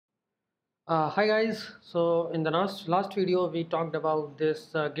Hi guys, so in the last video we talked about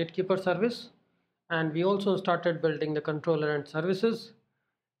this Gatekeeper service, and we also started building the controller and services.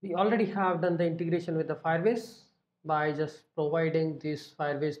 We already have done the integration with the Firebase by just providing this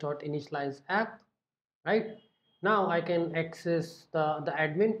Firebase.initialize app, right? Now I can access the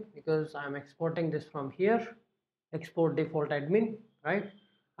admin because I'm exporting this from here, export default admin, right?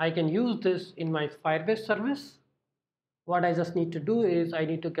 I can use this in my Firebase service. What I just need to do is I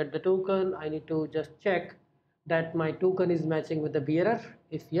need to get the token. I need to just check that my token is matching with the bearer.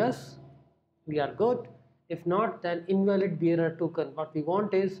 If yes, we are good. If not, then invalid bearer token. What we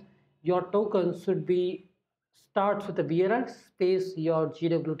want is your token should be starts with the bearer space your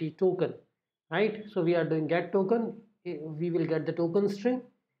GWT token, right? So we are doing get token. We will get the token string.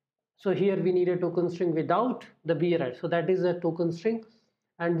 So here we need a token string without the bearer. So that is a token string,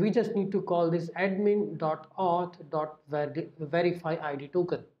 and we just need to call this admin.auth.verify ID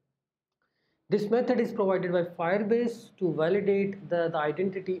token. This method is provided by Firebase to validate the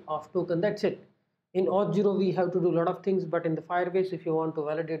identity of token. That's it. In Auth0 we have to do a lot of things, but in the Firebase, if you want to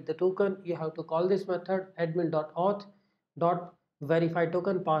validate the token, you have to call this method admin.auth.verify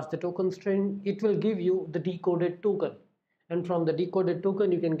token, pass the token string. It will give you the decoded token, and from the decoded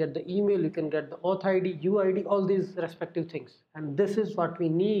token you can get the email, you can get the auth ID, UID, all these respective things. And this is what we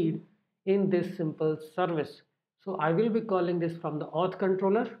need in this simple service. So I will be calling this from the auth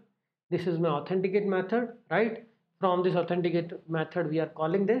controller. This is my authenticate method, right? From this authenticate method we are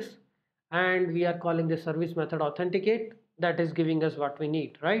calling this, and we are calling the service method authenticate. That is giving us what we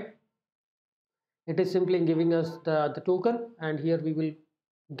need, right? It is simply giving us the token, and here we will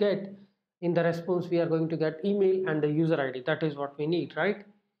get, in the response we are going to get email and the user ID. That is what we need, right?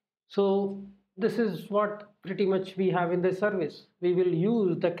 So this is what pretty much we have in this service. We will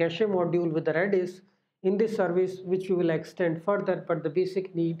use the cache module with the Redis in this service, which we will extend further, but the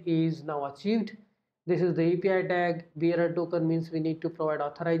basic need is now achieved. This is the API tag. Bearer token means we need to provide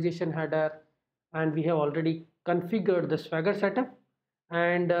authorization header, and we have already configured the Swagger setup,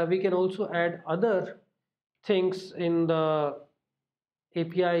 and we can also add other things in the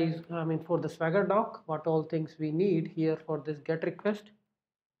APIs. For the Swagger doc, what all things we need here for this get request.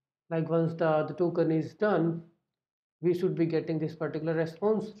 Like once the token is done, we should be getting this particular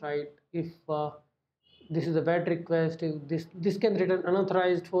response, right? If this is a bad request, if this can return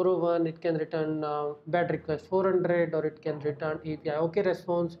unauthorized 401, it can return bad request 400, or it can return API okay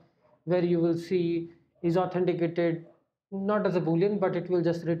response, where you will see is authenticated, not as a boolean, but it will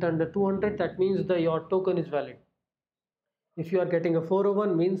just return the 200. That means your token is valid. If you are getting a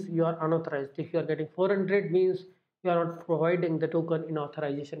 401, means you are unauthorized. If you are getting 400, means you are not providing the token in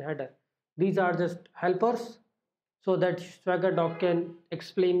authorization header. These are just helpers so that Swagger doc can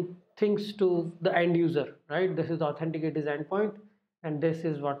explain things to the end user, right? This is the authenticate is endpoint, and this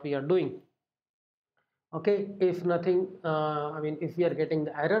is what we are doing. Okay, if nothing, if we are getting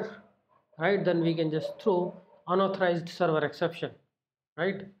the error, right, then we can just throw unauthorized server exception,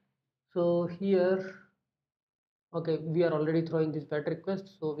 right? So here, okay, we are already throwing this bad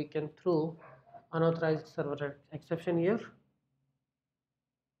request, so we can throw unauthorized server exception here.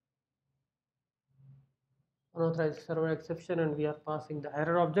 Unauthorized server exception, and we are passing the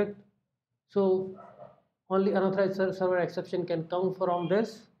error object. So only unauthorized server exception can come from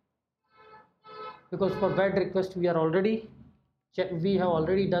this, because for bad request we have already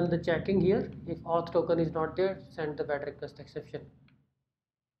done the checking here. If auth token is not there, send the bad request exception.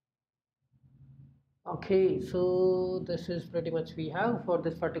 Okay, so this is pretty much we have for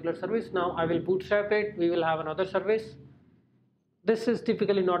this particular service. Now I will bootstrap it. We will have another service. This is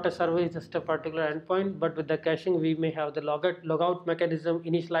typically not a service, just a particular endpoint, but with the caching we may have the logout mechanism,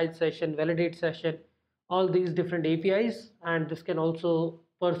 initialize session, validate session, all these different APIs, and this can also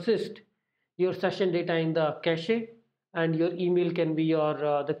persist your session data in the cache, and your email can be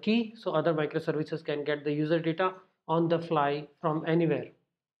your the key, so other microservices can get the user data on the fly from anywhere.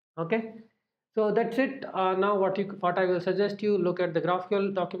 Okay, so that's it. Now what I will suggest you look at the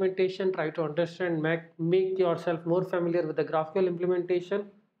Graphql documentation, try to understand, make yourself more familiar with the Graphql implementation,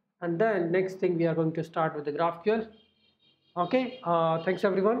 and then next thing we are going to start with the Graphql. Okay, thanks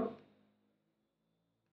everyone.